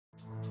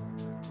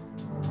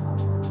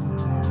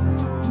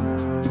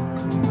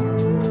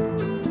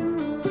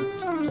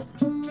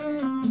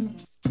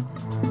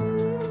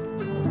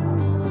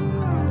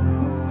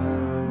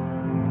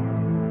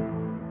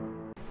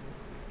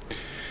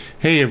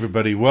Hey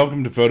everybody,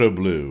 welcome to Photo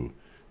Blue.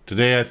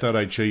 Today I thought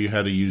I'd show you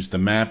how to use the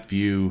map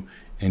view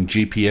and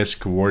GPS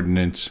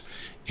coordinates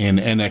in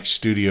NX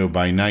Studio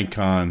by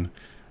Nikon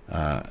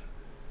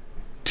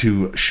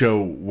to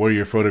show where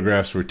your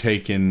photographs were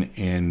taken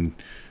and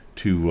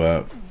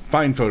to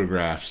find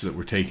photographs that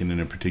were taken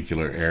in a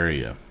particular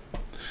area.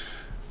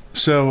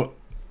 So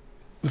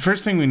the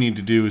first thing we need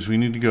to do is we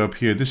need to go up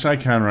here. This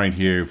icon right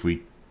here, if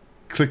we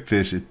click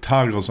this, it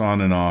toggles on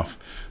and off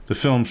the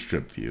film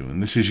strip view,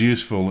 and this is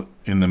useful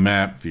in the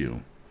map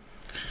view.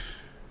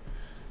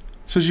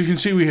 So as you can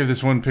see, we have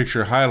this one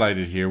picture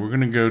highlighted here. We're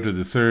going to go to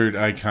the third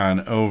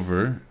icon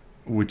over,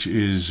 which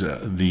is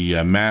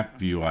the map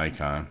view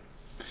icon,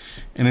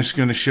 and it's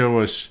going to show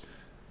us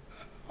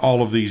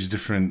all of these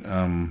different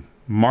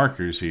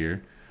markers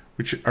here,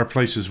 which are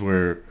places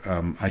where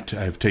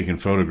I've taken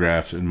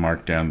photographs and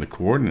marked down the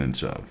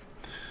coordinates of.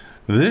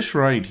 This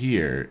right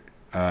here,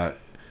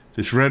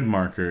 this red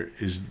marker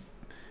is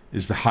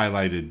the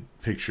highlighted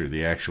picture,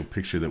 the actual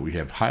picture that we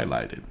have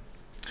highlighted.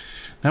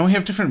 Now we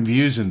have different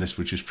views in this,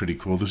 which is pretty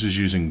cool. This is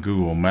using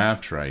Google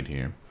Maps right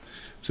here.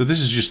 So this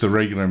is just the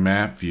regular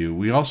map view.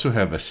 We also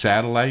have a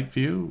satellite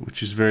view,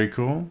 which is very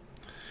cool.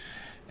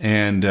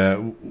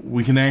 And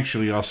we can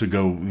actually also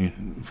go,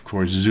 of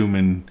course, zoom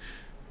in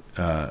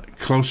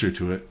closer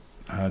to it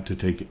to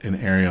take an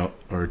aerial,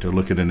 or to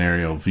look at an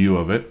aerial view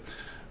of it.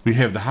 We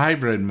have the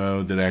hybrid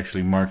mode that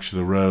actually marks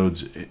the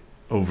roads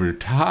over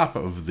top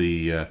of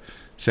the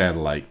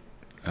satellite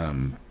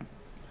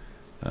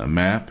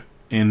map.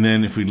 And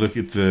then if we look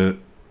at the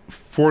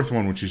fourth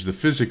one, which is the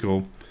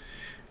physical,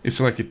 it's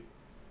like a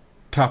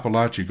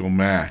topological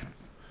map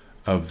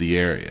of the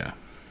area.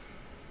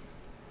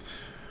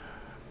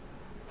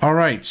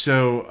 Alright,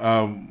 so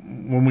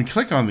when we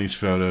click on these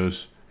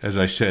photos, as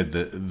I said,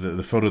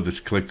 the photo that's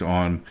clicked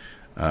on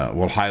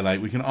will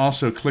highlight. We can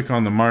also click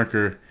on the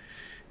marker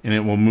and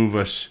it will move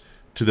us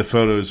to the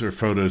photos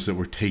that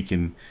were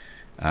taken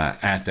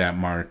at that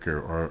marker,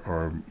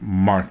 or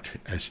marked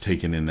as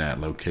taken in that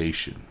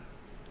location.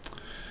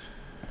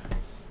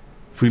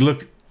 If we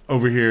look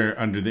over here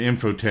under the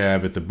info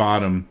tab at the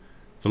bottom,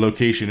 the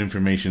location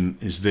information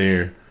is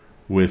there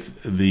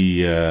with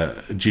the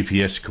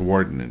GPS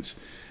coordinates.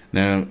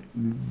 Now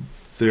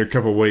there are a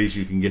couple ways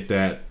you can get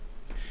that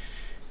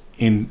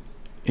into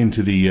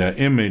the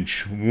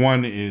image.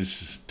 One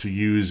is to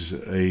use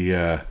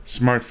a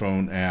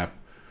smartphone app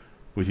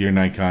with your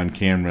Nikon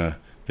camera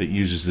that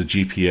uses the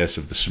GPS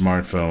of the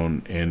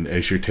smartphone, and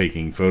as you're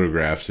taking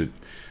photographs, it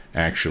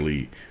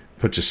actually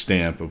puts a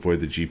stamp of where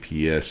the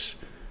GPS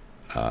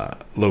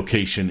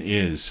location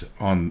is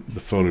on the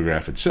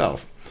photograph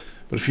itself.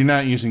 But if you're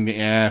not using the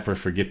app or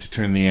forget to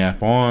turn the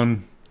app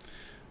on,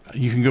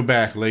 you can go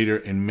back later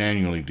and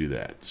manually do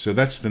that. So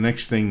that's the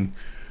next thing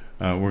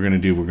we're going to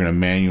do. We're going to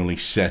manually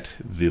set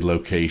the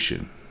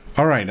location.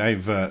 Alright,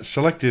 I've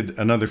selected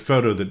another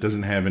photo that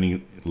doesn't have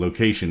any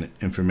location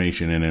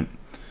information in it.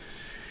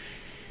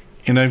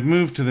 And I've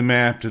moved to the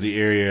map to the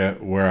area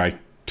where I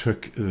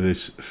took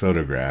this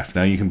photograph.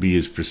 Now you can be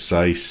as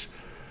precise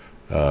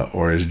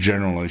or as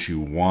general as you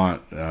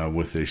want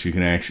with this. You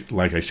can actually,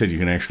 like I said, you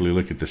can actually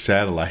look at the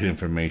satellite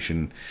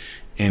information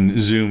and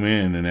zoom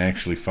in and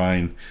actually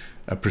find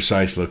a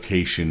precise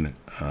location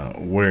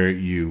where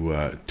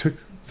you took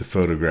the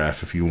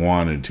photograph if you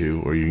wanted to,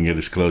 or you can get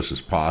as close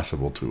as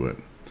possible to it.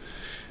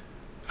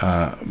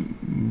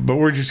 But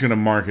we're just going to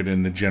mark it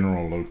in the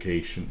general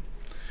location.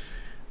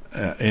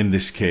 In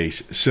this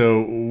case,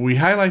 so we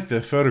highlight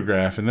the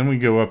photograph, and then we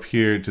go up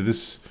here to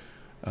this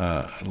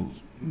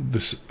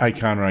this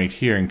icon right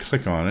here and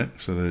click on it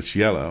so that it's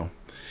yellow,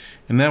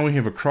 and now we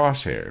have a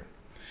crosshair,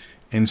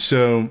 and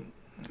so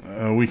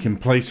we can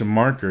place a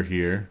marker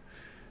here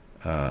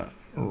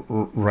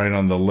right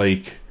on the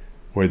lake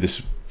where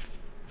this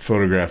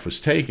photograph was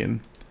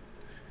taken,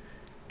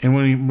 and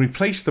when we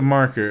place the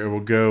marker, it will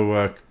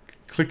go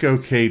click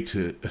OK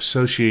to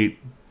associate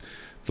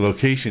the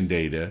location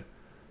data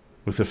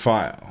with a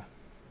file,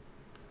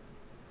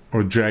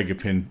 or drag a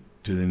pin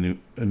to the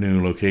a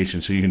new location.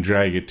 So you can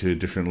drag it to a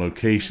different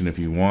location if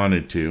you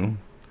wanted to,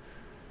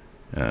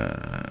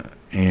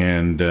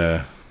 and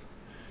it's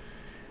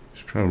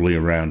probably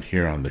around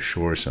here on the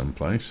shore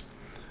someplace.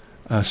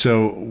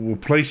 So we'll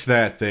place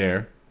that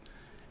there,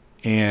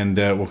 and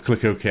we'll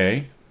click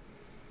OK.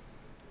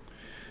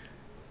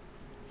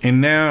 And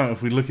now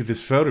if we look at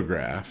this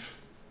photograph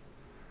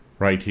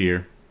right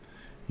here,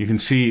 you can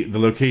see the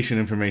location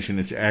information.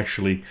 It's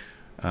actually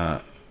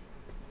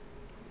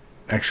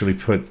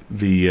put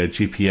the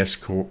GPS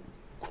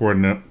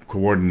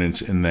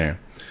coordinates in there.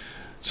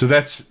 So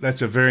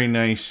that's a very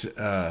nice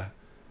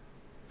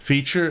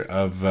feature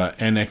of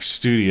NX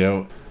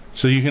Studio.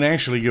 So you can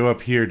actually go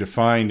up here to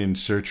find and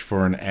search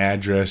for an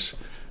address,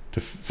 to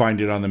find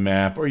it on the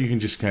map, or you can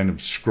just kind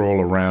of scroll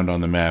around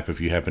on the map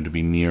if you happen to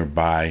be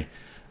nearby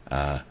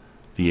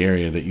the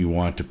area that you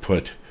want to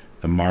put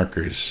the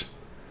markers,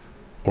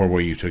 or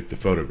where you took the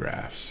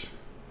photographs.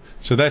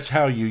 So that's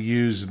how you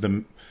use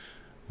the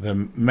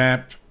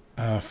map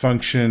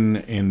function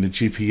and the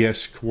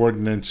GPS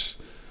coordinates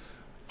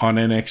on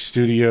NX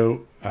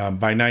Studio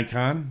by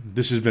Nikon.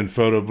 This has been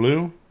Photo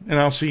Blue, and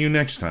I'll see you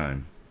next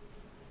time.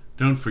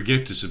 Don't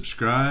forget to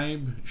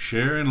subscribe,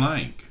 share, and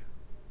like.